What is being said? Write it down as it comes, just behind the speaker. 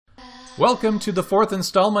Welcome to the fourth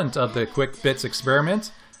installment of the Quick Bits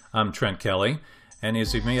experiment. I'm Trent Kelly, and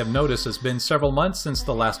as you may have noticed, it's been several months since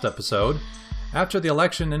the last episode. After the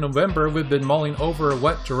election in November, we've been mulling over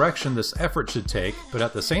what direction this effort should take, but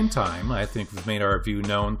at the same time, I think we've made our view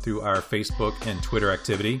known through our Facebook and Twitter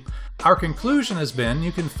activity. Our conclusion has been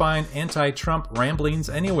you can find anti-Trump ramblings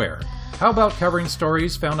anywhere. How about covering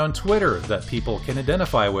stories found on Twitter that people can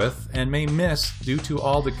identify with and may miss due to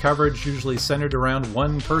all the coverage usually centered around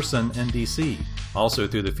one person in DC? Also,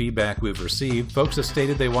 through the feedback we've received, folks have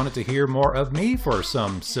stated they wanted to hear more of me for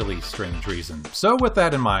some silly, strange reason. So with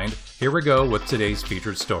that in mind, here we go with today's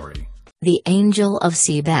featured story. The Angel of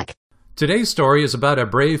Seabeck. Today's story is about a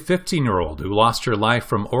brave 15-year-old who lost her life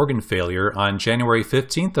from organ failure on January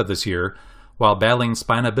 15th of this year while battling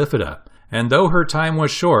spina bifida. And though her time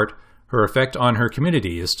was short, her effect on her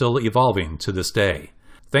community is still evolving to this day.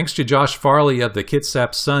 Thanks to Josh Farley of the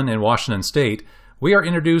Kitsap Sun in Washington State, we are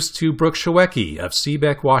introduced to Brooke Schwecke of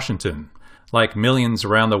Seabeck, Washington. Like millions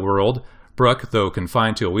around the world, Brooke, though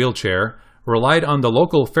confined to a wheelchair, relied on the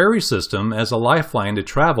local ferry system as a lifeline to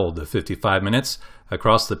travel the 55 minutes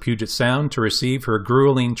across the Puget Sound to receive her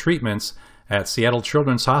grueling treatments at Seattle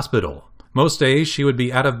Children's Hospital. Most days she would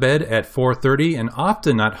be out of bed at 4:30 and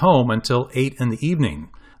often not home until 8 in the evening.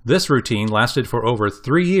 This routine lasted for over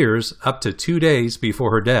 3 years, up to 2 days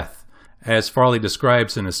before her death. As Farley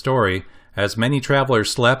describes in his story, as many travelers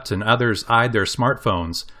slept and others eyed their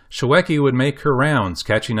smartphones, Schwecke would make her rounds,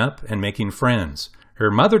 catching up and making friends. Her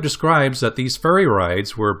mother describes that these ferry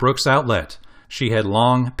rides were Brooke's outlet. She had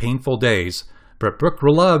long, painful days, but Brooke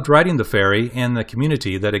loved riding the ferry and the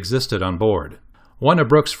community that existed on board. One of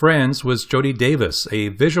Brooke's friends was Jody Davis, a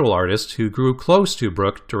visual artist who grew close to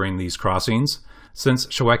Brooke during these crossings. Since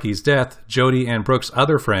Schwecke's death, Jody and Brooke's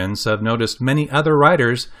other friends have noticed many other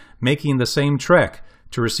riders making the same trek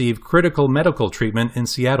to receive critical medical treatment in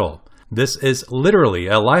Seattle. This is literally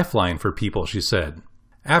a lifeline for people, she said.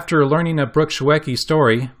 After learning of Brooke Schwecke's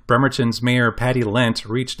story, Bremerton's Mayor Patty Lent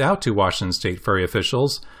reached out to Washington State ferry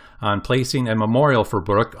officials on placing a memorial for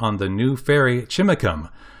Brooke on the new ferry Chimicum,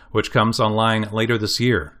 which comes online later this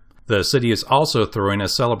year. The city is also throwing a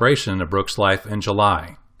celebration of Brooke's life in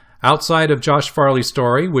July. Outside of Josh Farley's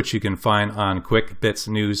story, which you can find on Quick Bits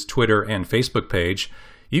News Twitter and Facebook page,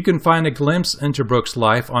 you can find a glimpse into Brooke's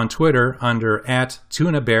life on Twitter under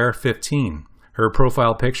 @TunaBear15. Her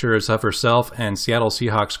profile picture is of herself and Seattle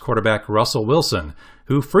Seahawks quarterback Russell Wilson,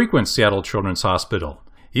 who frequents Seattle Children's Hospital.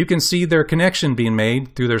 You can see their connection being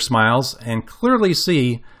made through their smiles and clearly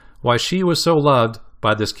see why she was so loved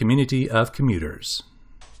by this community of commuters.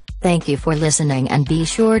 Thank you for listening, and be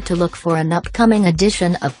sure to look for an upcoming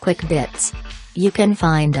edition of Quick Bits. You can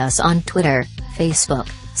find us on Twitter, Facebook,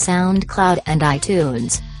 SoundCloud and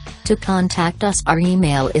iTunes. To contact us, our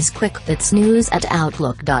email is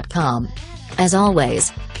quickbitsnews@outlook.com. As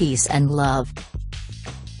always, peace and love.